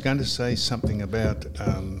 I was going to say something about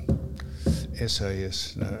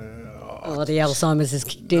SAS. Oh, the Alzheimer's has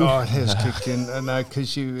kicked in. Oh, it has kicked in. No,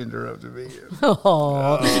 because you interrupted me.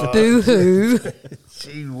 Oh, boo-hoo.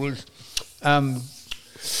 Gee whiz.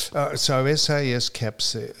 So SAS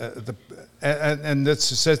caps, and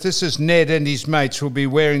so this is Ned and his mates will be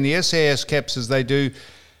wearing the SAS caps as they do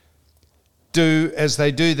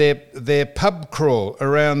their pub crawl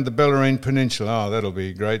around the Bellarine Peninsula. Oh, that'll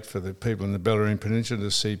be great for the people in the Bellarine Peninsula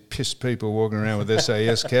to see pissed people walking around with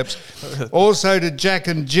SAS caps. Also to Jack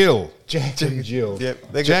and Jill. Yep,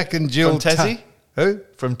 Jack and Jill. From Tassie? Who?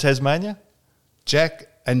 From Tasmania? Jack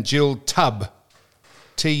and Jill Tubb,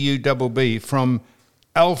 Tubb, from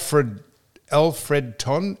Alfredton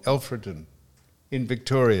in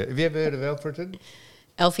Victoria. Have you ever heard of Alfredton?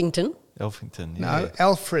 Elfington. Elfington, yeah. No,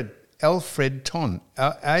 Alfredton. ALFREDTON.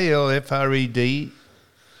 No.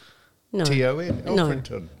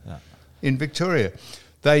 Alfredton. No. In Victoria.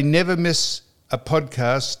 They never miss a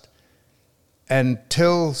podcast and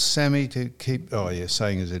tell Sammy to keep,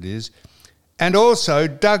 saying as it is. And also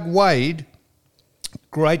Doug Wade,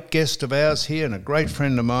 great guest of ours here and a great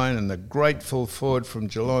friend of mine and a great full forward from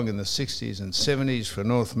Geelong in the 60s and 70s for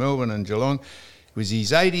North Melbourne and Geelong. It was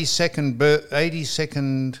his 82nd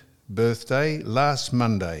birthday last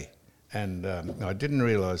Monday. And I didn't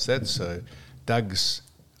realise that, so Doug's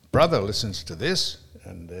brother listens to this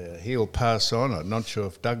and he'll pass on. I'm not sure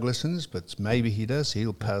if Doug listens, but maybe he does.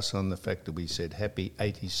 He'll pass on the fact that we said happy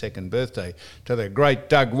 82nd birthday to the great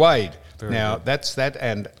Doug Wade. Very now, good. that's that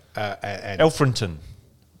and Elfrington,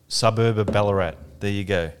 suburb of Ballarat. There you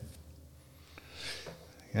go.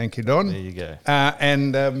 Thank you, Don. There you go.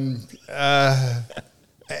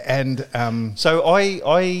 So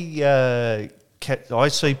I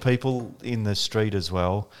see people in the street as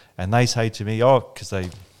well, and they say to me, because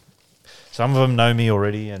some of them know me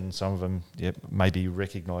already, and some of them maybe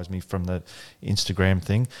recognise me from the Instagram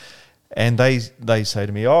thing, and they say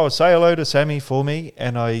to me, say hello to Sammy for me,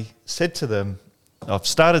 and I said to them, I've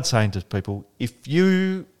started saying to people, if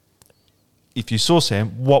you saw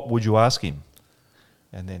Sam, what would you ask him?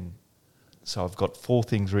 And then, so I've got 4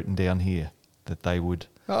 things written down here that they would.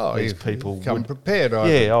 These people come would, prepared.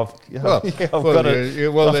 Yeah, I've got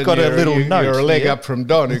a little note. You're a leg up from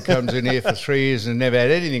Don, who comes in here for 3 years and never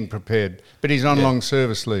had anything prepared, but he's on long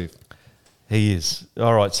service leave. He is.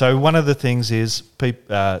 All right. So one of the things is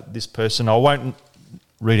this person. I won't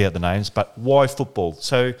read out the names, but why football?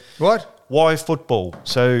 So What? Why football?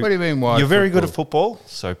 So What do you mean, why You're very good football? at football,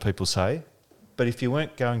 so people say. But if you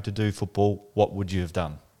weren't going to do football, what would you have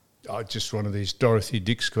done? Just one of these Dorothy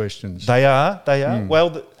Dix questions. They are.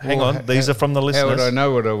 Well, hang on. These are from the listeners. How would I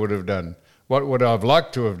know what I would have done? What would I have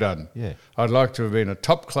liked to have done? Yeah. I'd like to have been a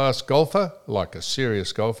top-class golfer, like a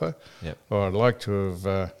serious golfer. Yep. Or I'd like to have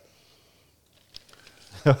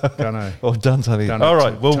done something. All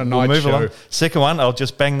right, we'll move along. Second one, I'll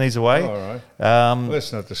just bang these away. All right.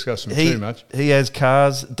 Let's not discuss them too much. He has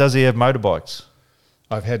cars. Does he have motorbikes?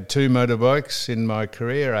 I've had 2 motorbikes in my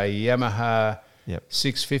career, a Yamaha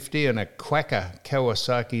 650 and a Quacker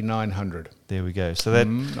Kawasaki 900. There we go. So that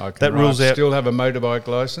rules out. I still have a motorbike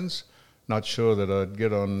licence. Not sure that I'd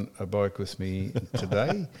get on a bike with me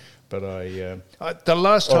today, but the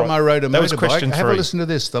last time I rode a motorbike, have a listen to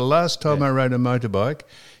this. The last time I rode a motorbike,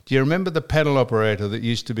 do you remember the panel operator that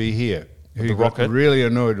used to be here? Who got really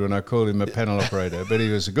annoyed when I called him a panel operator, but he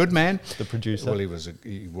was a good man. The producer. Well, he was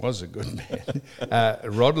a good man.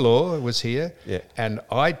 Rod Law was here, and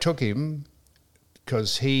I took him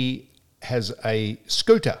because he has a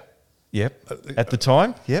scooter. Yep. At the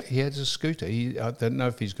time, yep. He has a scooter. I don't know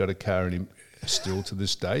if he's got a car in him still to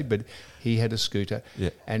this day, but he had a scooter. Yeah.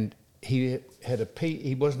 And he had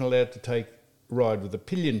he wasn't allowed to ride with a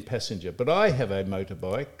pillion passenger. But I have a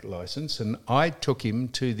motorbike licence, and I took him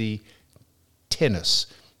to the tennis,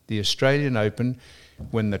 the Australian Open,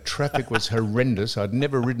 when the traffic was horrendous. I'd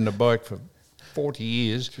never ridden a bike for 40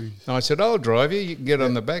 years. And I said, I'll drive you can get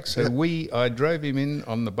on the back. So I drove him in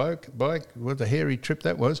on the bike, what a hairy trip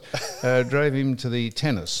that was, drove him to the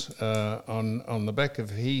tennis on the back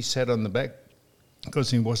he sat on the back because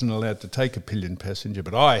he wasn't allowed to take a pillion passenger,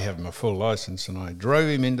 but I have my full licence and I drove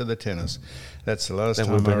him into the tennis. That's the last time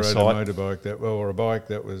I rode a motorbike, or a bike.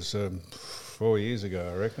 That was 4 years ago,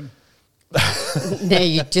 I reckon. Now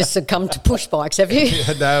you just succumbed to push bikes, have you?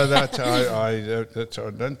 No,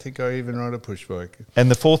 I don't think I even ride a push bike. And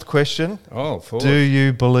the fourth question. Fourth. Do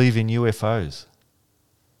you believe in UFOs?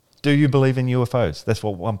 Do you believe in UFOs? That's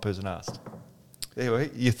what one person asked.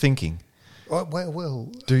 Anyway, you're thinking. Well.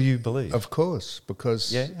 Do you believe? Of course,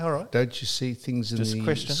 because all right. Don't you see things in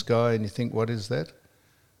the sky and you think, what is that?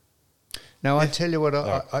 Now, I tell you what,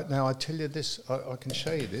 I tell you this, I can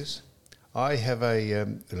show you this. I have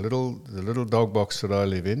the little dog box that I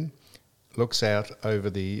live in looks out over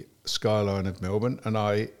the skyline of Melbourne,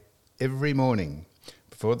 and every morning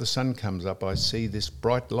before the sun comes up, I see this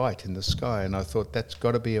bright light in the sky, and I thought that's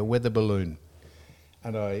got to be a weather balloon.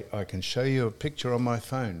 And I can show you a picture on my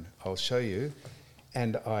phone. I'll show you.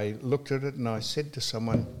 And I looked at it and I said to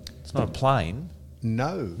someone, "It's not a plane."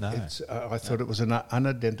 No. I thought it was an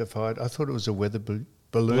unidentified. I thought it was a weather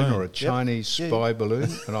balloon or a Chinese spy balloon,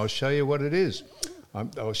 and I'll show you what it is.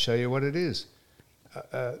 I'll show you what it is.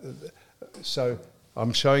 So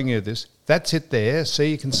I'm showing you this. That's it there. See,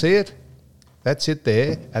 you can see it? That's it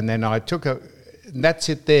there. And then I took that's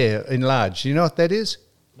it there enlarged. You know what that is?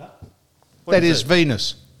 No. That is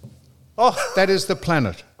Venus. Oh. That is the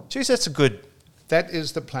planet. Geez, that's a good... That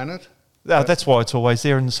is the planet. That's why it's always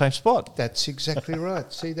there in the same spot. That's exactly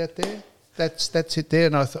right. See that there? That's it there.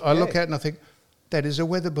 And I look at it and I think, that is a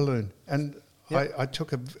weather balloon. And I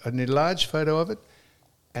took an enlarged photo of it,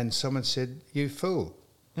 and someone said, you fool,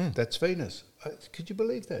 that's Venus. Could you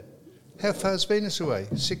believe that? How far is Venus away?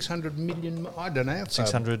 600 million, I don't know how far.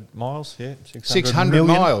 600 miles, 600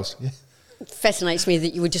 miles. Yeah. It fascinates me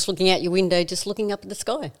that you were just looking out your window, just looking up at the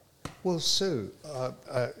sky. Well, Sue,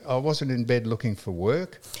 I wasn't in bed looking for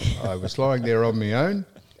work. I was lying there on my own,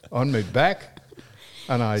 on my back,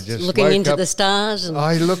 and I just looking into the stars. And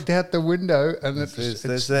I looked out the window, and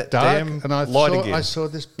it's that dark, damn and I saw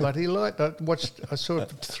this bloody light. I saw it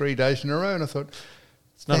for 3 days in a row, and I thought,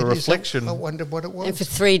 it's not a reflection. I wondered what it was. And for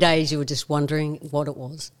 3 days, you were just wondering what it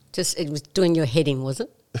was. It was doing your head in, was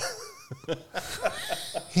it?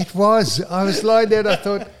 It was. I was lying there and I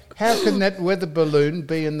thought, how can that weather balloon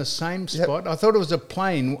be in the same spot? I thought it was a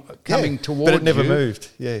plane coming towards you. But it never moved.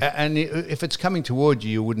 Yeah. And if it's coming towards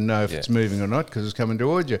you, you wouldn't know if it's moving or not because it's coming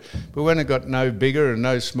towards you. But when it got no bigger and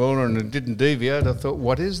no smaller and it didn't deviate, I thought,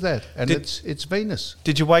 what is that? And it's Venus.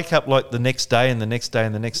 Did you wake up like the next day and the next day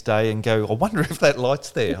and the next day and go, I wonder if that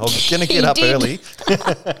light's there? I'm going to get up early.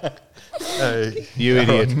 You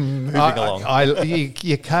idiot. Moving along.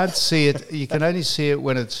 You can't see it. You can only see it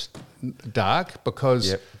when it's dark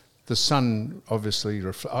because the sun obviously...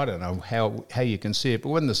 I don't know how you can see it, but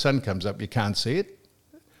when the sun comes up, you can't see it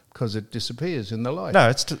because it disappears in the light. No,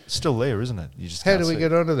 it's still there, isn't it? You just how do we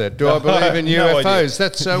get onto that? Do I believe in UFOs?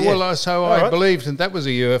 That's I believed that that was a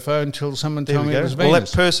UFO until someone told me it was Venus. Well,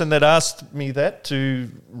 that person that asked me that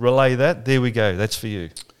to relay that, there we go. That's for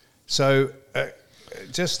you. So...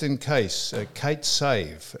 just in case, Kate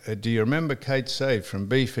Save. Do you remember Kate Save from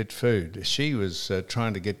BeFit Food? She was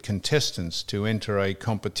trying to get contestants to enter a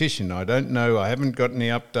competition. I don't know. I haven't got any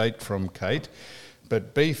update from Kate.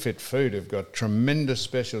 But BeFit Food have got tremendous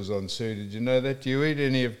specials on Sue. Did you know that? Do you eat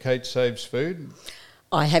any of Kate Save's food?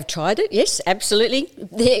 I have tried it, yes, absolutely.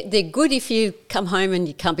 They're good if you come home and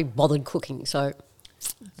you can't be bothered cooking, so...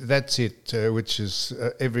 That's it, which is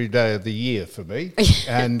every day of the year for me.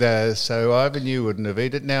 And so Ivan, you wouldn't have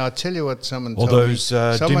eaten it. Now, I'll tell you what someone told me.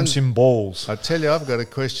 Dim sum balls. I'll tell you, I've got a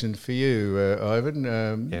question for you,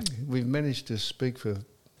 Ivan. We've managed to speak for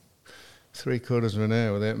 3/4 of an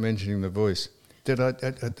hour without mentioning the voice. Without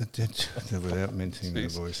mentioning the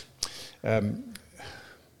voice.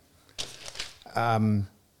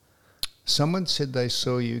 Someone said they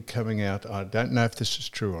saw you coming out. I don't know if this is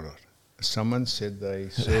true or not. Someone said they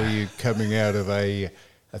saw you coming out of a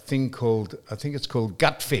thing called, I think it's called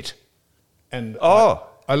Gut Fit. And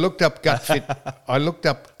I looked up Gut Fit. I looked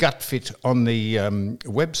up Gut Fit on the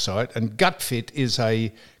website, and Gut Fit is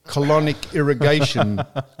a colonic irrigation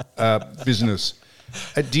business.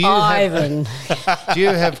 Do you have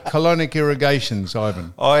colonic irrigations,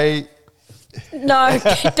 Ivan? No,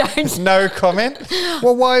 don't. No comment.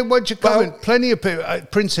 Well, why'd you comment? Plenty of people.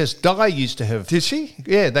 Princess Di used to have. Did she?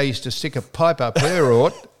 Yeah, they used to stick a pipe up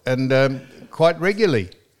her and quite regularly.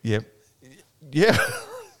 Yep. Yeah.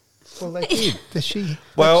 Well, they did. Does she?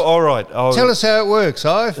 Well, all right. Tell us how it works,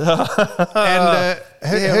 Ive. And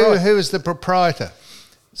who is the proprietor?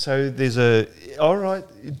 So there's all right.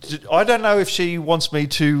 I don't know if she wants me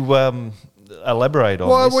to elaborate on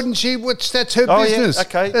Why this. wouldn't she? That's her business. Yeah,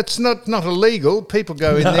 okay. That's not illegal. People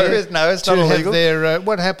go in there. It's not to have illegal. their,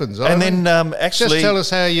 what happens? And Ivan? then actually... Just tell us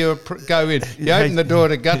how you go in. You open the door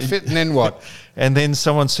to Gut Fit and then what? And then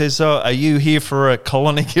someone says, are you here for a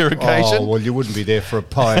colonic irrigation? Oh, well, you wouldn't be there for a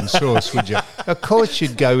pie and sauce, would you? Of course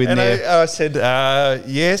you'd go in there. I said,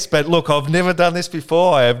 yes, but look, I've never done this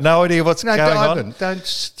before. I have no idea what's going on.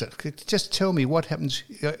 Just tell me what happens.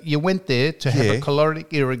 You went there to have a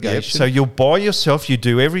colonic irrigation. Yep. So you're by yourself. You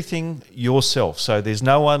do everything yourself. So there's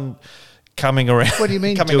no one coming around. What do you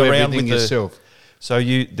mean coming do around everything with yourself? So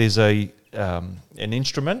there's an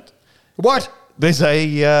instrument. What? There's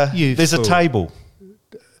a fool. table.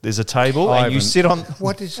 There's a table, Ivan, and you sit on.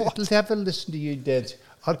 What is it? Have a listen to you, Dad.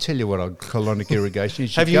 I'll tell you what colonic irrigation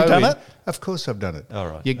is. Have you done it? Of course I've done it. All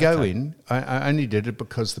right. You go in. I only did it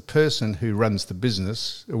because the person who runs the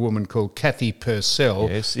business, a woman called Kathy Purcell,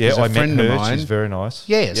 Yes, is a I friend met her. of mine. She's very nice.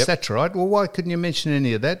 Yes, Yep. that's right. Well, why couldn't you mention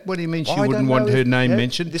any of that? What do you mean she I wouldn't don't want know her if- name yeah,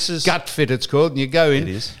 mentioned? this is- Gut Fit, it's called. And you go in It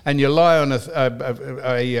is. and you lie on a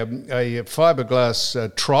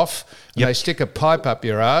fiberglass trough and Yep. they stick a pipe up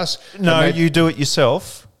your ass. No, and they- you do it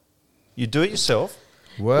yourself. You do it yourself.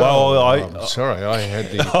 Well, Well, I'm sorry, I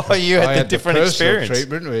had the Oh, you had I the had different personal experience.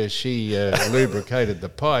 treatment where she lubricated the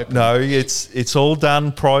pipe. No, it's all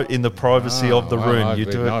done in the privacy of the room. I've you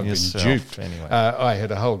been, do it I've yourself. been duped. Anyway. I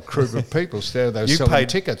had a whole group of people there. They were You selling paid-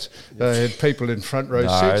 tickets. They had people in front row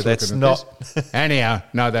No, seats. that's looking at not- this. Anyhow,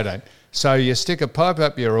 no, they don't. So you stick a pipe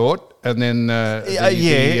up your aort, and then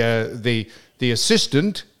the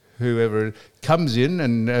assistant, whoever comes in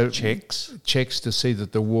and checks to see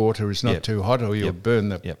that the water is not Yep. too hot, or you'll Yep. burn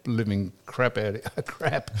the Yep. living crap out of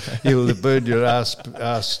crap. You'll burn your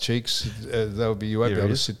ass cheeks. You won't be Here able it to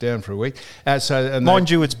is. sit down for a week.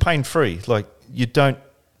 Mind you, it's pain free. Like you don't.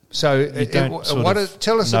 So don't sort of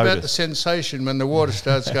tell us about notice. the sensation when the water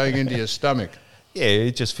starts going into your stomach. Yeah,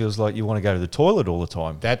 it just feels like you want to go to the toilet all the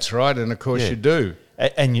time. That's right, and of course Yeah. you do.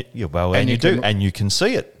 And you you do, can- and you can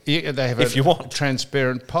see it. Yeah, they have If you want.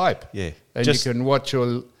 transparent pipe. Yeah. And Just- you can watch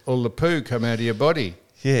all the poo come out of your body.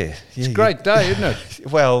 Yeah, It's a great day, isn't it?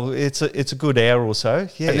 Well, it's a good hour or so.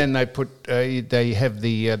 Yeah, And then they put they have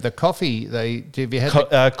the coffee. Have you had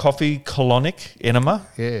the, coffee colonic enema.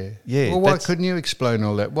 yeah. Yeah, Well, why that's- couldn't you explain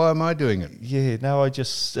all that? Why am I doing it? Yeah, no, I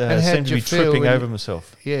just And how'd seem to you be feel tripping when over you-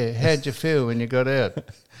 myself. Yeah. How'd you feel when you got out?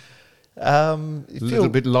 A A little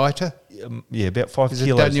bit lighter. yeah, about 5 Has it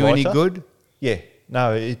kilos done you any lighter. good? Yeah,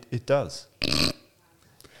 no, it does.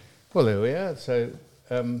 Well, there we are. So.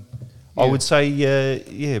 I would say,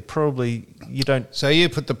 yeah, probably you don't. So you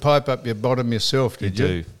put the pipe up your bottom yourself, did you?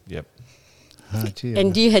 do. Yep. Oh, gee,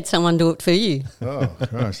 And you had someone do it for you. oh,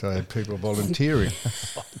 Christ, I had people volunteering.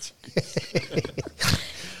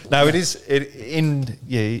 No, it is.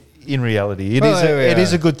 In reality, Well, there we it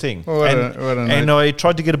is are. a good thing. Well, what a and note. I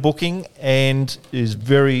tried to get a booking, and it is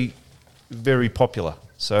very, very popular.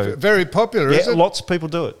 So Very popular, is yeah, it? lots of people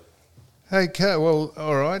do it. Okay, well,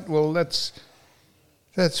 all right. Well, that's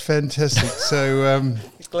fantastic. So,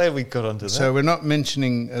 Glad we got onto that. so we're not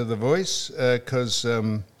mentioning The Voice because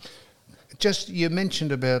just you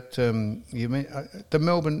mentioned about the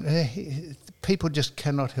Melbourne. People just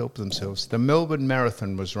cannot help themselves. The Melbourne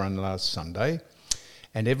Marathon was run last Sunday,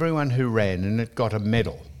 and everyone who ran in it got a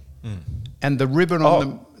medal. And the ribbon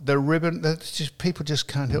on the ribbon. That's just, people just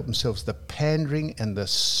can't help themselves. The pandering and the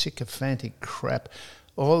sycophantic crap.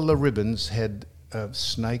 All the ribbons had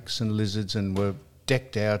snakes and lizards and were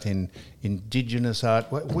decked out in indigenous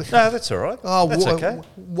art. No, that's all right. Oh, that's okay.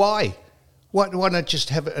 Why? Why not just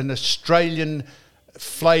have an Australian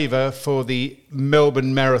flavour for the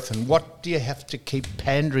Melbourne Marathon? What do you have to keep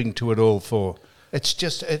pandering to it all for? It's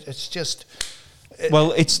just.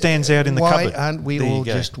 Well, it stands out in the cupboard. Why aren't we all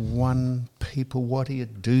just one people? What do you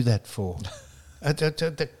do that for?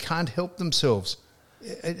 They can't help themselves.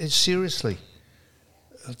 Seriously.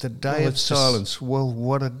 The day of silence.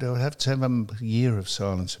 I'd have to have a year of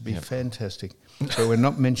silence. It'd be fantastic. So we're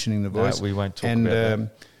not mentioning the voice. No, we won't talk about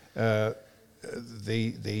that.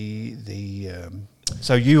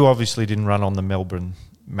 So you obviously didn't run on the Melbourne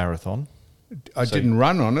Marathon. I didn't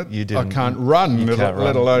run on it. You didn't. I can't run,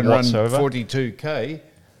 let alone run whatsoever. 42k.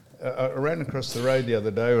 I ran across the road the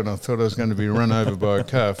other day when I thought I was going to be run over by a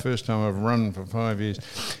car. First time I've run for 5 years.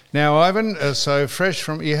 Now, Ivan, so fresh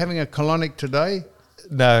from... Are you having a colonic today?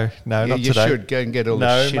 No, not today. You should go and get all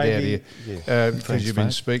the shit maybe, out of you. Because you've been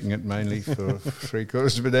mate. speaking it mainly for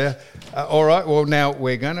 3/4 of an hour. All right, well, now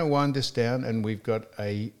we're going to wind this down, and we've got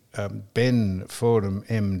a... Ben Fordham,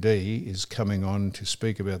 MD, is coming on to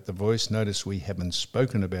speak about The Voice. Notice we haven't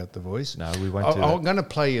spoken about The Voice. No, we won't do that. I'm going to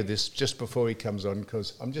play you this just before he comes on,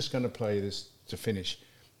 because I'm just going to play you this to finish.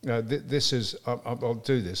 This is... I'll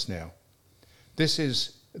do this now. This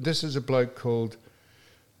is a bloke called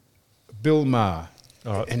Bill Maher,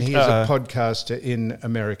 and he is a podcaster in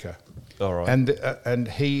America. All right. And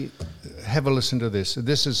he... Have a listen to this.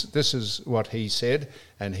 This is what he said,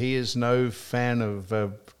 and he is no fan of...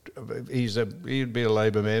 he'd be a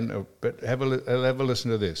Labor man, but have a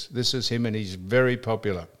listen to this. This is him, and he's very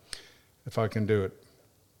popular. If I can do it.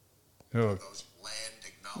 Oh.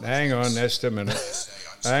 Hang on, just a minute.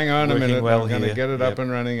 Hang on a minute. Well I'm going to get it up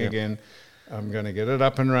and running Yep. again. I'm going to get it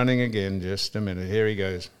up and running again. Just a minute. Here he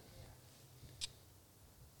goes.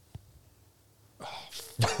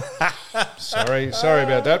 Sorry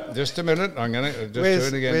about that. Just a minute. I'm going to do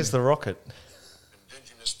it again. Where's the rocket?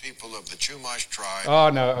 Indigenous people of the Chumash tribe. Oh,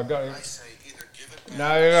 no, I've got it. I say either give it back.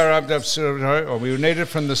 No, you got to sorry. We need it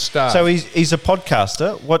from the start. So he's a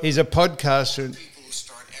podcaster. What? He's a podcaster. People who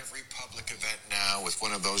start every public event now with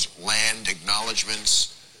one of those land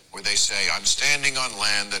acknowledgements where they say, I'm standing on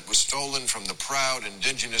land that was stolen from the proud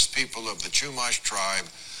indigenous people of the Chumash tribe.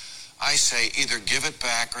 I say either give it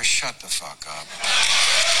back or shut the fuck up.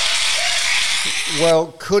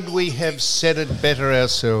 Well, could we have said it better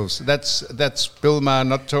ourselves? That's Bill Maher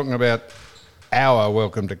not talking about our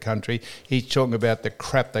welcome to country. He's talking about the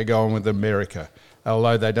crap they go on with America,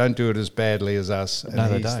 although they don't do it as badly as us. No,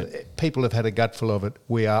 they don't. People have had a gutful of it.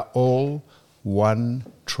 We are all one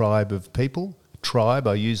tribe of people. Tribe,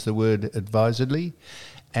 I use the word advisedly,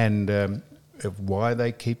 and of why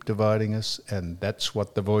they keep dividing us, and that's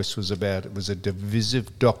what The Voice was about. It was a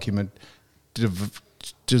divisive document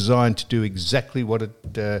designed to do exactly what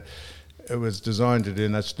it was designed to do,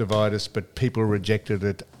 and that's divide us, but people rejected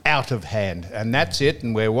it out of hand. And that's it,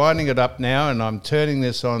 and we're winding it up now, and I'm turning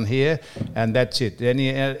this on here, and that's it.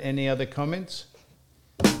 Any other comments?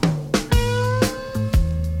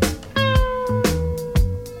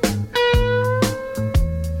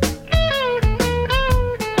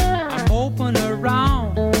 I'm moping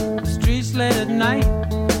around the streets late at night.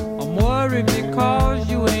 I'm worried because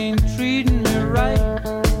you ain't treating me right.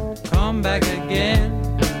 Come back again.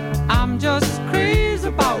 I'm just